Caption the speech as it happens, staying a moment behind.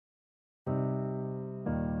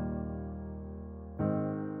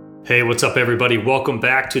Hey, what's up, everybody? Welcome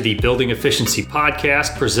back to the Building Efficiency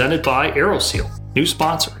Podcast presented by AeroSeal, new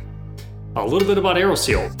sponsor. A little bit about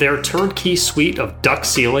AeroSeal. Their turnkey suite of duct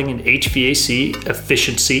sealing and HVAC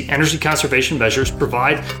efficiency energy conservation measures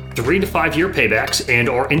provide 3 to 5 year paybacks and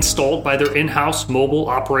are installed by their in-house mobile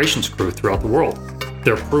operations crew throughout the world.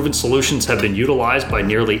 Their proven solutions have been utilized by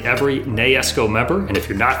nearly every NAESCO member, and if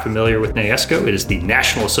you're not familiar with NAESCO, it is the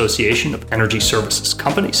National Association of Energy Services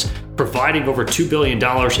Companies, providing over $2 billion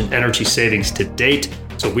in energy savings to date.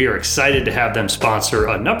 So we are excited to have them sponsor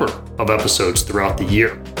a number of episodes throughout the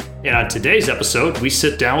year. And on today's episode, we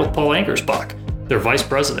sit down with Paul Angersbach, their Vice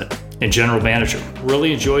President and General Manager.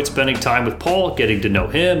 Really enjoyed spending time with Paul, getting to know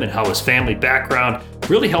him and how his family background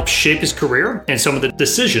really helped shape his career and some of the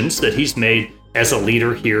decisions that he's made as a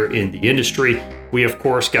leader here in the industry. We, of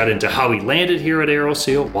course, got into how he landed here at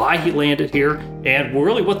AeroSeal, why he landed here, and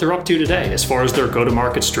really what they're up to today as far as their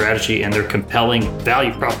go-to-market strategy and their compelling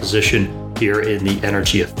value proposition here in the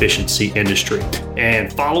energy efficiency industry.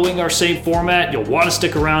 And following our same format, you'll want to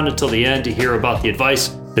stick around until the end to hear about the advice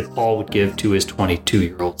that Paul would give to his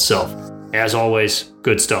 22-year-old self. As always,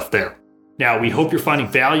 good stuff there. Now, we hope you're finding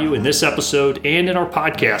value in this episode and in our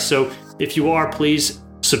podcast. So if you are, please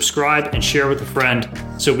subscribe and share with a friend.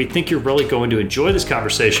 So we think you're really going to enjoy this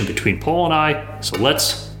conversation between Paul and I. So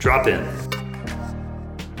let's drop in.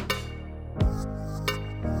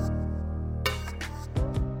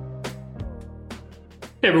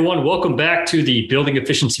 Hey everyone, welcome back to the Building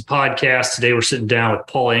Efficiency Podcast. Today we're sitting down with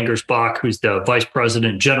Paul Angersbach, who's the Vice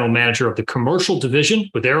President and General Manager of the Commercial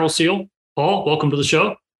Division with AeroSeal. Paul, welcome to the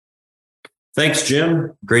show. Thanks,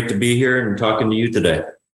 Jim. Great to be here and talking to you today.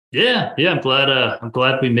 Yeah. I'm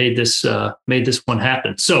glad we made this one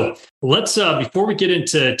happen. So let's before we get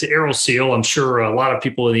into AeroSeal, I'm sure a lot of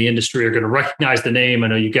people in the industry are going to recognize the name. I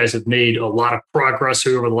know you guys have made a lot of progress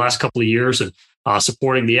over the last couple of years and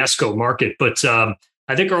supporting the ESCO market. But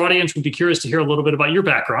I think our audience would be curious to hear a little bit about your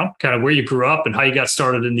background, kind of where you grew up and how you got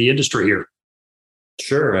started in the industry here.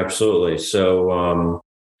 Sure, absolutely. So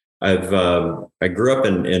I grew up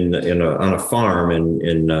on a farm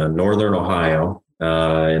in northern Ohio.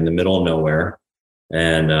 In the middle of nowhere.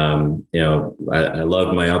 And, I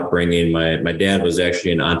loved my upbringing. My dad was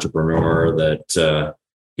actually an entrepreneur that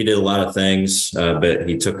he did a lot of things, but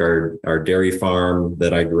he took our dairy farm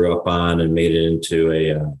that I grew up on and made it into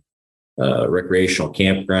a recreational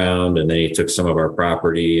campground. And then he took some of our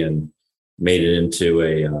property and made it into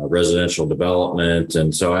a residential development.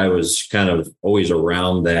 And so I was kind of always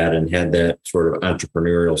around that and had that sort of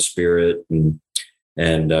entrepreneurial spirit and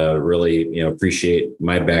really, appreciate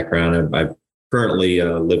my background. I currently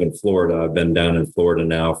live in Florida. I've been down in Florida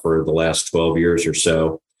now for the last 12 years or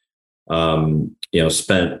so.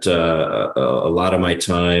 Spent a lot of my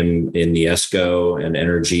time in the ESCO and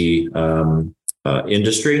energy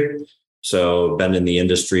industry. So been in the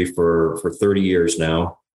industry for 30 years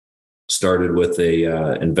now. Started with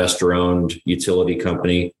a investor-owned utility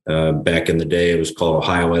company. Back in the day, it was called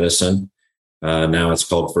Ohio Edison. Now it's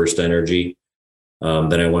called First Energy.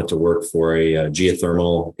 Then I went to work for a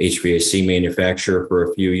geothermal HVAC manufacturer for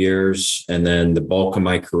a few years. And then the bulk of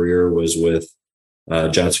my career was with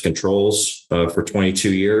Johnson Controls for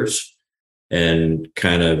 22 years and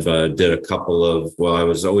kind of did a couple of, I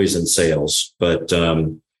was always in sales, but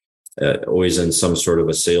always in some sort of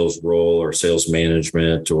a sales role or sales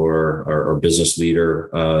management or business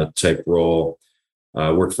leader type role.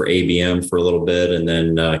 Worked for ABM for a little bit and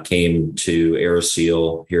then came to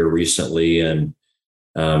AeroSeal here recently and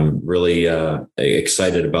really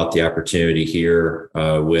excited about the opportunity here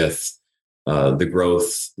with the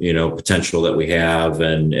growth, potential that we have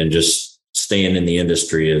and just staying in the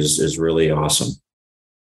industry is really awesome.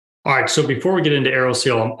 All right. So before we get into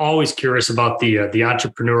AeroSeal, I'm always curious about the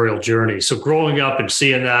entrepreneurial journey. So growing up and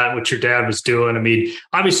seeing that, what your dad was doing, I mean,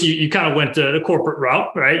 obviously you kind of went the corporate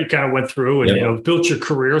route, right? You kind of went through and, built your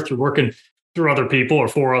career through working through other people or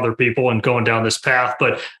for other people and going down this path.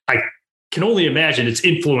 But I can only imagine it's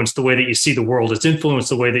influenced the way that you see the world. It's influenced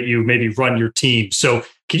the way that you maybe run your team. So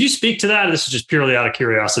could you speak to that? This is just purely out of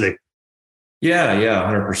curiosity. Yeah,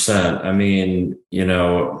 100%. I mean,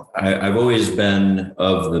 I've always been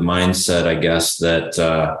of the mindset, I guess,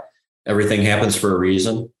 that everything happens for a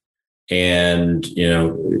reason. And,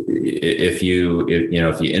 if you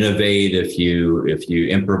innovate, if you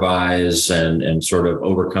improvise and sort of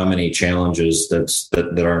overcome any challenges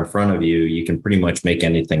that are in front of you, you can pretty much make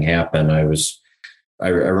anything happen. I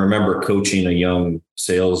remember coaching a young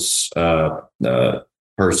sales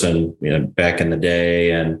person, back in the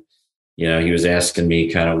day, and he was asking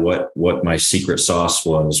me kind of what my secret sauce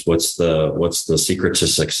was. What's the secret to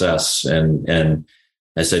success? And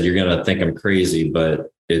I said, you're going to think I'm crazy,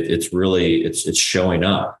 but it's really, it's showing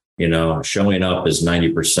up. Showing up is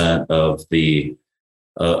 90% of the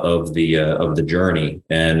journey.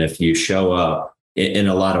 And if you show up in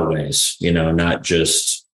a lot of ways, not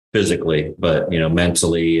just physically, but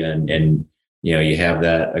mentally, and you have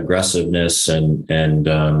that aggressiveness and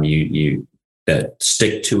you that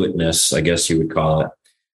stick to itness, I guess you would call it.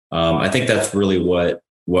 I think that's really what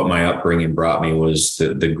my upbringing brought me, was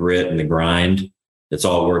the grit and the grind. It's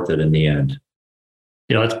all worth it in the end.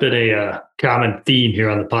 It's been a common theme here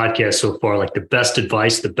on the podcast so far. Like, the best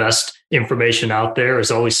advice, the best information out there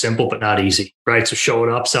is always simple, but not easy, right? So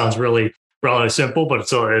showing up sounds really simple, but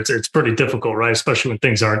it's pretty difficult, right? Especially when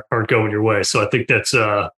things aren't going your way. So I think that's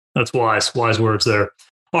wise words there.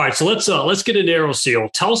 All right, so let's get into AeroSeal.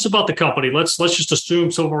 Tell us about the company. Let's just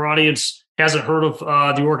assume some of our audience hasn't heard of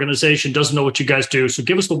the organization, doesn't know what you guys do. So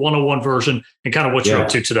give us the 101 version and kind of what you're up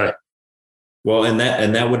to today. Well, and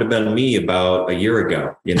that would have been me about a year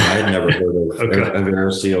ago. I had never heard of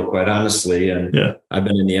AeroSeal, quite honestly. And I've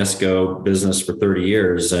been in the ESCO business for 30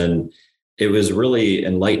 years. And it was really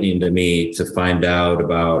enlightening to me to find out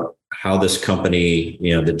about how this company,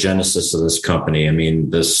 the genesis of this company. I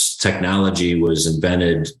mean, this technology was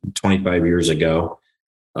invented 25 years ago.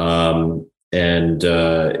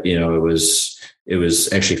 It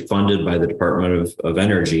was actually funded by the Department of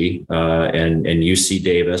Energy and UC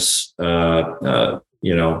Davis,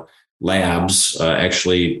 labs.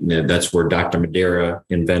 Actually, that's where Dr. Madeira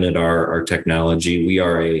invented our technology. We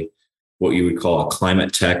are what you would call a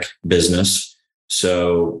climate tech business.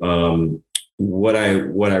 So what I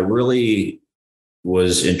really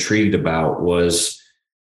was intrigued about was,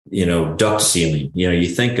 duct sealing. You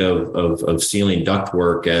think of sealing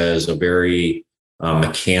ductwork as a very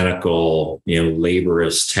mechanical,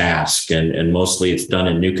 laborious task. And mostly it's done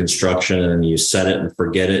in new construction, and you set it and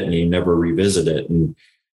forget it and you never revisit it. And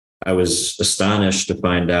I was astonished to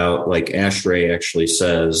find out, like, ASHRAE actually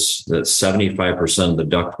says that 75% of the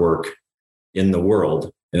ductwork in the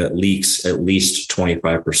world leaks at least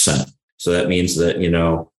 25%. So that means that,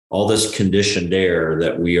 all this conditioned air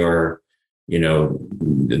that we are,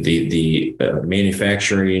 the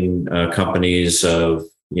manufacturing companies of,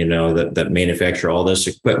 that manufacture all this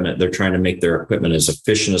equipment, they're trying to make their equipment as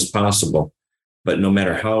efficient as possible. But no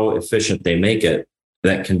matter how efficient they make it,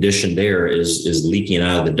 that conditioned air is leaking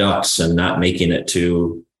out of the ducts and not making it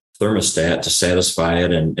to thermostat to satisfy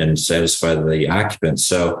it and satisfy the occupants.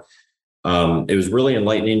 So it was really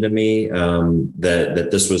enlightening to me that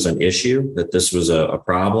this was an issue, that this was a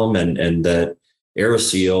problem, and that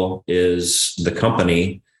AeroSeal is the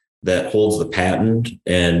company that holds the patent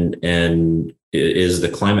and is the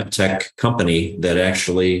climate tech company that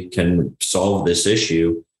actually can solve this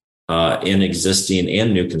issue in existing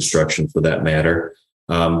and new construction, for that matter.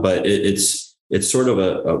 But it's sort of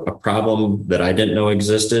a problem that I didn't know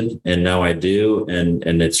existed, and now I do.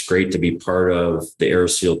 And it's great to be part of the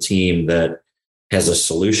AeroSeal team that has a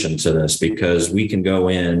solution to this, because we can go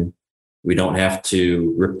in, we don't have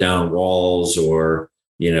to rip down walls or,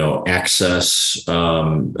 access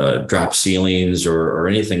drop ceilings or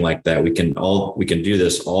anything like that. We can do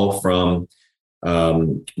this all from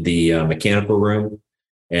the mechanical room.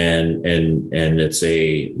 And it's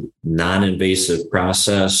a non-invasive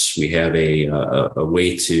process. We have a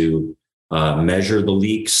way to measure the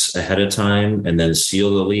leaks ahead of time and then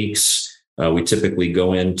seal the leaks. We typically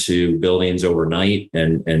go into buildings overnight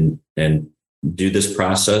and do this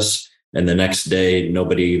process, and the next day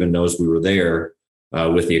nobody even knows we were there,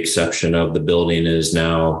 with the exception of the building is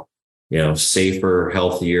now safer,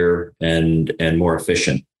 healthier, and more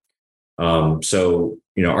efficient. So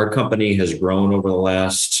our company has grown over the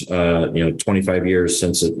last 25 years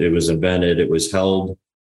since it was invented. It was held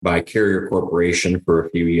by Carrier Corporation for a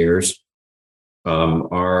few years.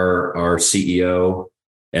 Our CEO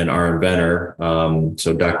and our inventor,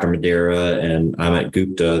 so Dr. Madeira and Amit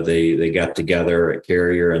Gupta, they got together at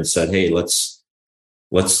Carrier and said, "Hey, let's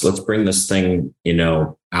bring this thing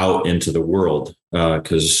out into the world,"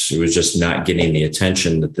 because it was just not getting the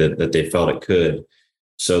attention that they felt it could.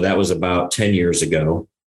 So that was about 10 years ago.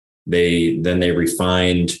 They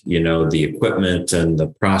refined, the equipment and the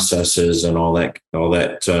processes and all that,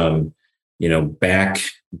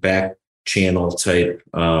 back channel type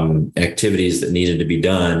activities that needed to be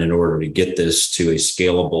done in order to get this to a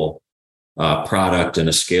scalable product and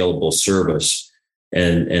a scalable service.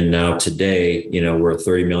 And now today, we're a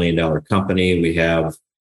 $30 million company. We have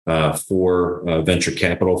 4 venture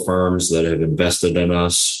capital firms that have invested in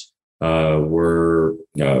us. We're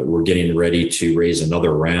getting ready to raise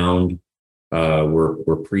another round.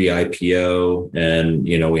 We're pre-IPO, and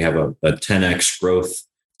we have a 10x growth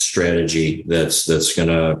strategy that's going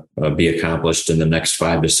to be accomplished in the next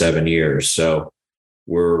 5 to 7 years. So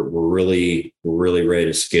we're really ready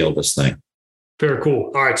to scale this thing. Very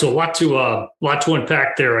cool. All right, so a lot to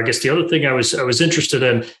unpack there. I guess the other thing I was interested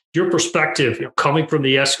in your perspective, coming from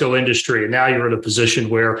the ESCO industry, and now you're in a position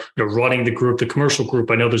where you're running the group, the commercial group.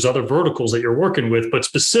 I know there's other verticals that you're working with, but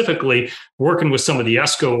specifically working with some of the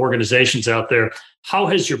ESCO organizations out there. How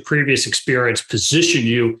has your previous experience positioned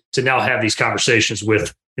you to now have these conversations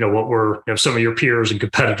with what were some of your peers and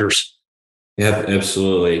competitors? Yeah,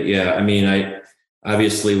 absolutely. Yeah, I mean,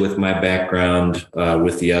 obviously, with my background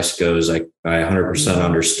with the ESCOs, I 100%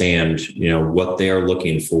 understand, what they are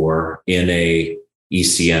looking for in a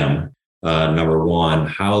ECM. Number one,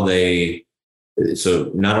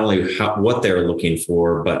 so not only what they're looking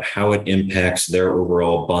for, but how it impacts their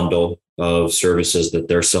overall bundle of services that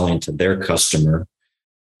they're selling to their customer.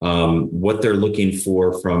 What they're looking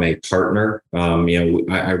for from a partner.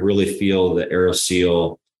 I really feel that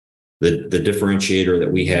AeroSeal, the differentiator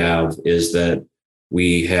that we have is that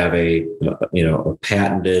we have a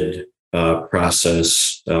patented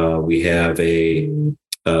process. We have a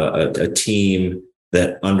team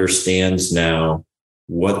that understands now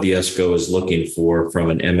what the ESCO is looking for from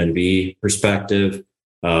an M&V perspective,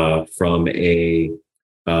 from a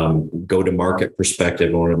go-to-market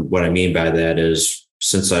perspective. And what I mean by that is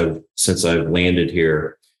since I've landed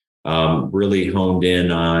here, really honed in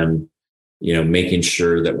on making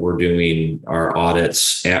sure that we're doing our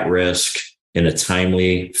audits at risk in a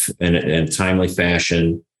timely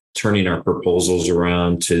fashion, turning our proposals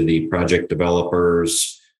around to the project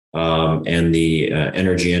developers and the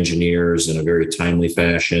energy engineers in a very timely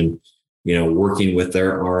fashion, working with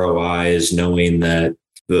their ROIs, knowing that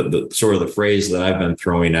the sort of the phrase that I've been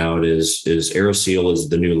throwing out is AeroSeal is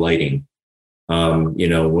the new lighting.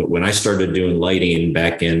 When I started doing lighting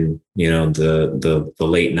back in, the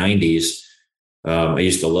late 90s, I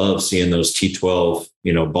used to love seeing those T12,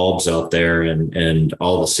 bulbs out there and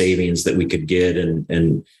all the savings that we could get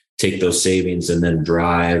and take those savings and then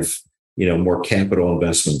drive, more capital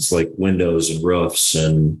investments like windows and roofs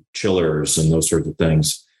and chillers and those sorts of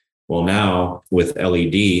things. Well, now with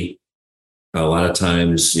LED, a lot of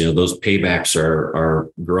times, those paybacks are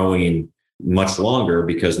growing much longer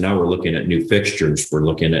because now we're looking at new fixtures, we're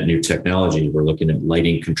looking at new technology, we're looking at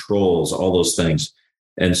lighting controls, all those things.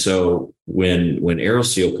 And so when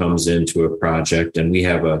AeroSeal comes into a project and we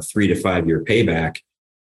have a 3 to 5 year payback,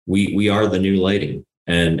 we are the new lighting,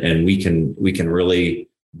 and we can really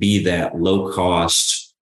be that low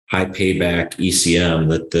cost, high payback ECM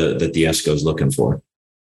that the ESCO is looking for.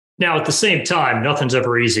 Now, at the same time, nothing's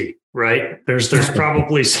ever easy, right? There's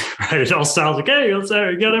probably, right? It all sounds like, hey, you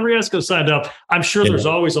got every ESCO signed up. I'm sure there's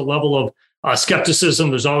always a level of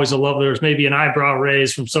skepticism. There's maybe an eyebrow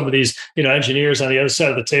raise from some of these, engineers on the other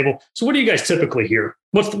side of the table. So what do you guys typically hear?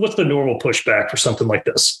 What's the normal pushback for something like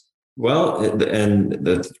this? Well, and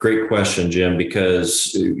that's a great question, Jim,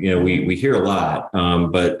 because, we hear a lot,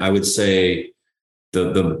 but I would say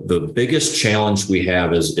the biggest challenge we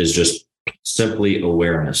have is just simply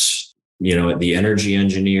awareness. The energy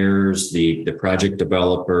engineers, the project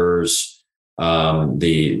developers,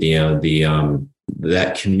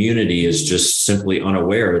 that community is just simply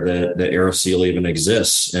unaware that AeroSeal even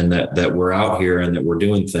exists and that we're out here and that we're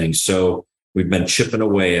doing things. So we've been chipping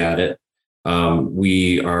away at it. I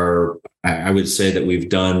would say that we've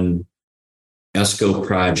done ESCO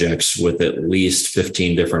projects with at least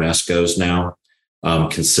 15 different ESCOs now,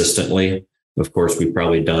 consistently. Of course, we've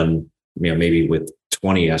probably done, maybe with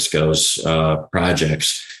 20 ESCOs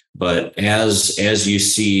projects. But as you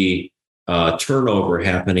see turnover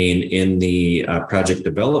happening in the project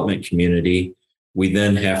development community, we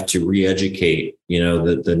then have to re-educate,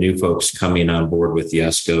 the new folks coming on board with the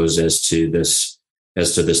ESCOs as to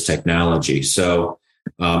this technology. So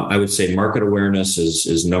I would say market awareness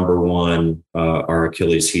is number one, our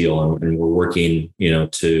Achilles heel, and we're working,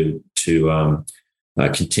 to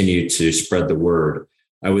continue to spread the word.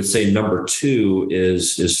 I would say number two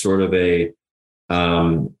is sort of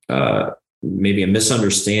maybe a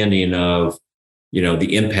misunderstanding of,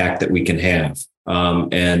 the impact that we can have.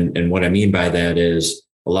 And what I mean by that is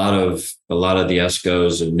a lot of the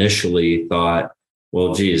ESCOs initially thought,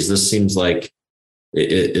 well, geez, this seems like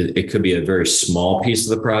it could be a very small piece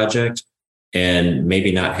of the project and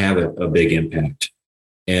maybe not have a big impact.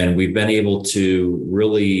 And we've been able to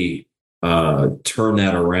really turn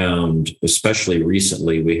that around, especially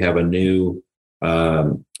recently. We have a new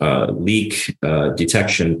leak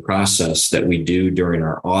detection process that we do during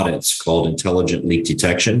our audits called Intelligent Leak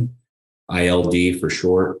Detection, ILD for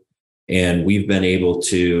short. And we've been able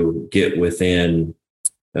to get within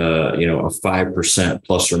a 5%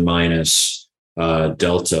 plus or minus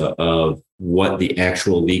delta of what the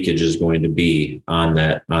actual leakage is going to be on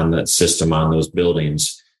that system, on those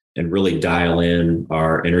buildings, and really dial in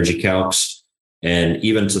our energy calcs. And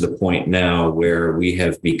even to the point now where we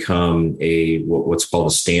have become what's called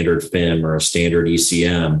a standard FIM or a standard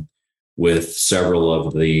ECM with several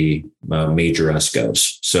of the major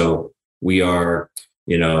ESCOs. So we are,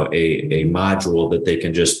 a module that they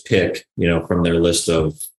can just pick, from their list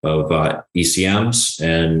of ECMs,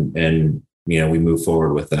 and we move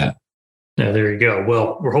forward with that. Yeah, there you go.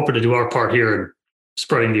 Well, we're hoping to do our part here in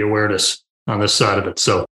spreading the awareness on this side of it.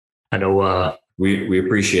 So I know we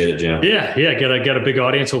appreciate it, Jim. Yeah. Got a big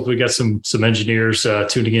audience. Hopefully, we got some engineers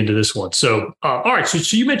tuning into this one. So, all right.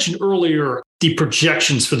 So you mentioned earlier the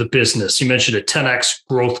projections for the business. You mentioned a 10x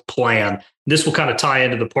growth plan. This will kind of tie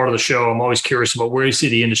into the part of the show. I'm always curious about where you see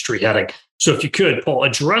the industry heading. So, if you could, Paul,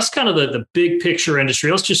 address kind of the big picture industry.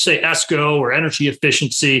 Let's just say ESCO or energy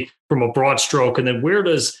efficiency from a broad stroke, and then where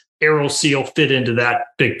does AeroSeal fit into that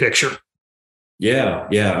big picture? Yeah.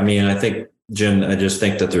 I mean, I think, Jim, I just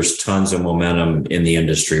think that there's tons of momentum in the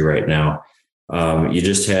industry right now. You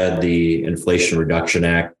just had the Inflation Reduction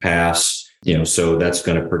Act pass, so that's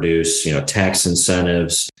going to produce, tax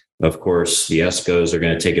incentives. Of course, the ESCOs are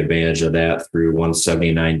going to take advantage of that through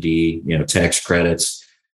 179D, tax credits.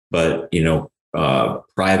 But,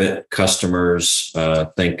 private customers,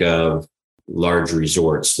 think of large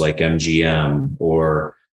resorts like MGM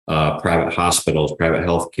or private hospitals, private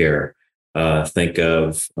healthcare. Think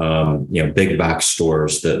of big box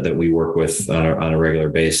stores that we work with on a regular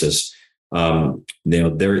basis. They're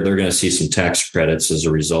going to see some tax credits as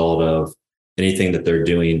a result of anything that they're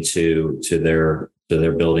doing to their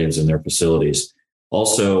buildings and their facilities.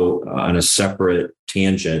 Also, on a separate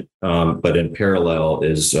tangent, but in parallel,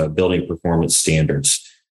 is building performance standards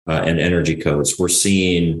and energy codes. We're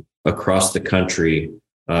seeing across the country,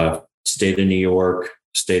 state of New York,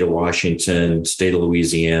 state of Washington, state of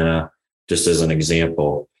Louisiana. Just as an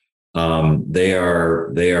example, they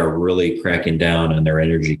are really cracking down on their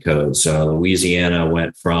energy codes. Louisiana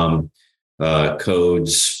went from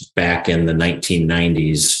codes back in the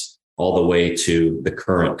 1990s all the way to the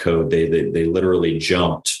current code. They literally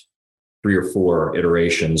jumped 3 or 4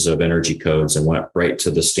 iterations of energy codes and went right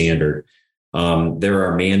to the standard. There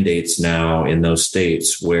are mandates now in those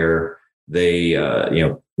states where they,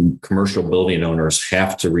 commercial building owners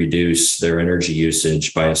have to reduce their energy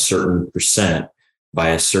usage by a certain percent by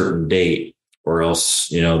a certain date, or else,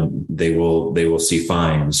 they will see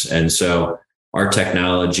fines. And so our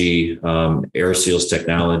technology, AeroSeal's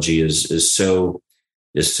technology is so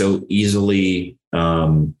easily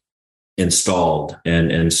installed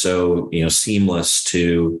and so, seamless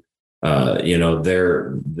to,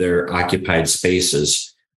 their occupied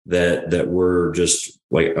spaces that we're just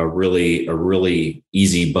like a really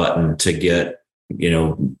easy button to get,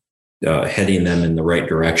 heading them in the right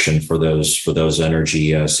direction for those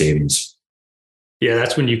energy savings. Yeah,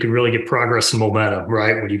 that's when you can really get progress and momentum,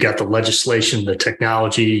 right? When you got the legislation, the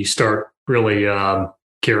technology, you start really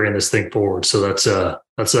carrying this thing forward. So that's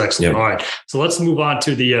excellent. Yep. All right, so let's move on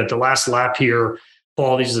to the last lap here,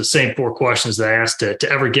 Paul. These are the same 4 questions that I asked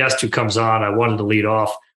to every guest who comes on. I wanted to lead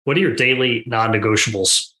off. What are your daily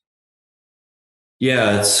non-negotiables?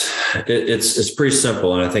 Yeah, it's pretty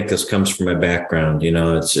simple, and I think this comes from my background.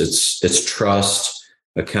 It's trust,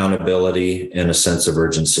 accountability, and a sense of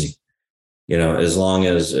urgency. As long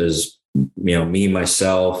as me,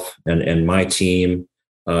 myself, and my team,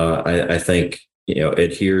 I think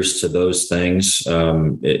adheres to those things.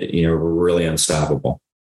 We're really unstoppable.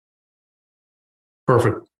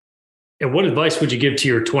 Perfect. And what advice would you give to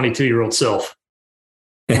your 22-year-old self?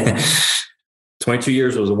 22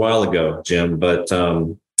 years was a while ago, Jim, but,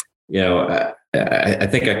 I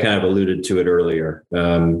think I kind of alluded to it earlier.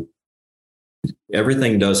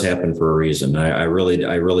 Everything does happen for a reason. I really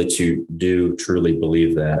do truly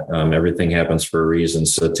believe that everything happens for a reason.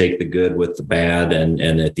 So take the good with the bad.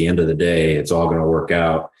 And at the end of the day, it's all going to work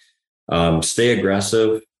out. Stay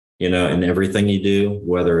aggressive, in everything you do,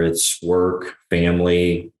 whether it's work,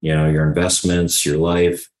 family, your investments, your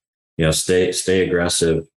life. Stay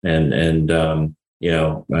aggressive. And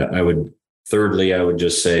I would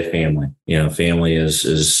just say family. Family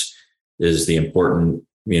is the important,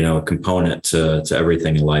 component to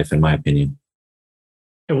everything in life, in my opinion.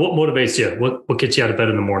 And what motivates you? What gets you out of bed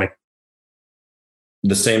in the morning?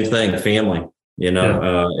 The same thing, family.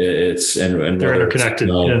 It's and they're interconnected.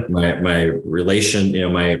 My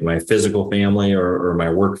relation, my physical family or my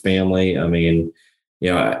work family. I mean,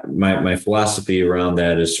 my philosophy around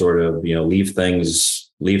that is sort of, leave things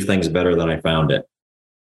better than I found it.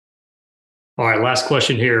 All right, last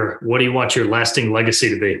question here. What do you want your lasting legacy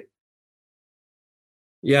to be?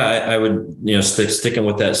 Yeah, I would, sticking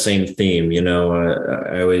with that same theme. I'm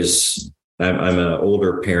an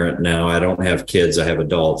older parent now. I don't have kids. I have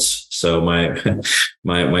adults. So my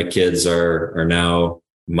my kids are now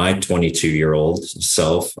my 22-year-old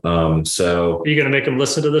self. So are you going to make them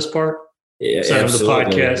listen to this part? Yeah, send them the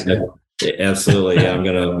podcast. Absolutely. Yeah, I'm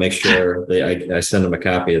going to make sure I send them a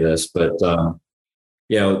copy of this. But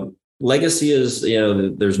legacy is,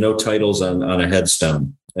 there's no titles on a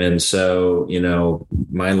headstone. And so,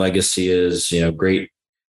 my legacy is, great.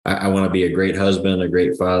 I want to be a great husband, a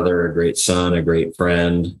great father, a great son, a great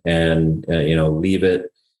friend, and,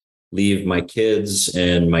 leave my kids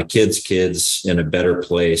and my kids' kids in a better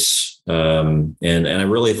place. And I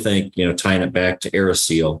really think, tying it back to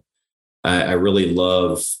AeroSeal, I really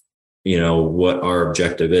love, what our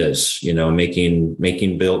objective is,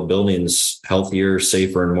 making buildings healthier,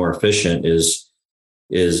 safer, and more efficient is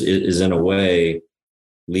in a way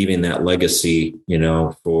leaving that legacy,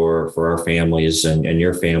 for our families and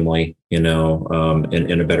your family, in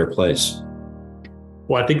a better place.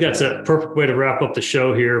 Well, I think that's a perfect way to wrap up the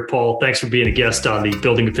show here. Paul, thanks for being a guest on the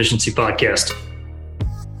Building Efficiency Podcast.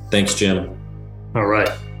 Thanks, Jim. All right.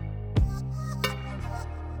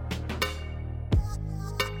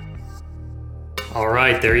 All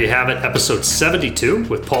right, there you have it, episode 72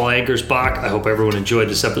 with Paul Angersbach. I hope everyone enjoyed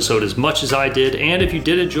this episode as much as I did. And if you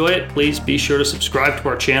did enjoy it, please be sure to subscribe to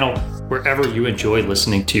our channel wherever you enjoy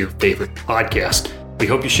listening to your favorite podcast. We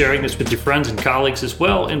hope you're sharing this with your friends and colleagues as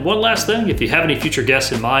well. And one last thing, if you have any future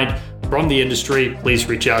guests in mind from the industry, please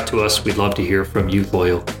reach out to us. We'd love to hear from you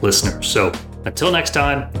loyal listeners. So until next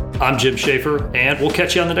time, I'm Jim Schaefer, and we'll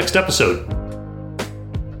catch you on the next episode.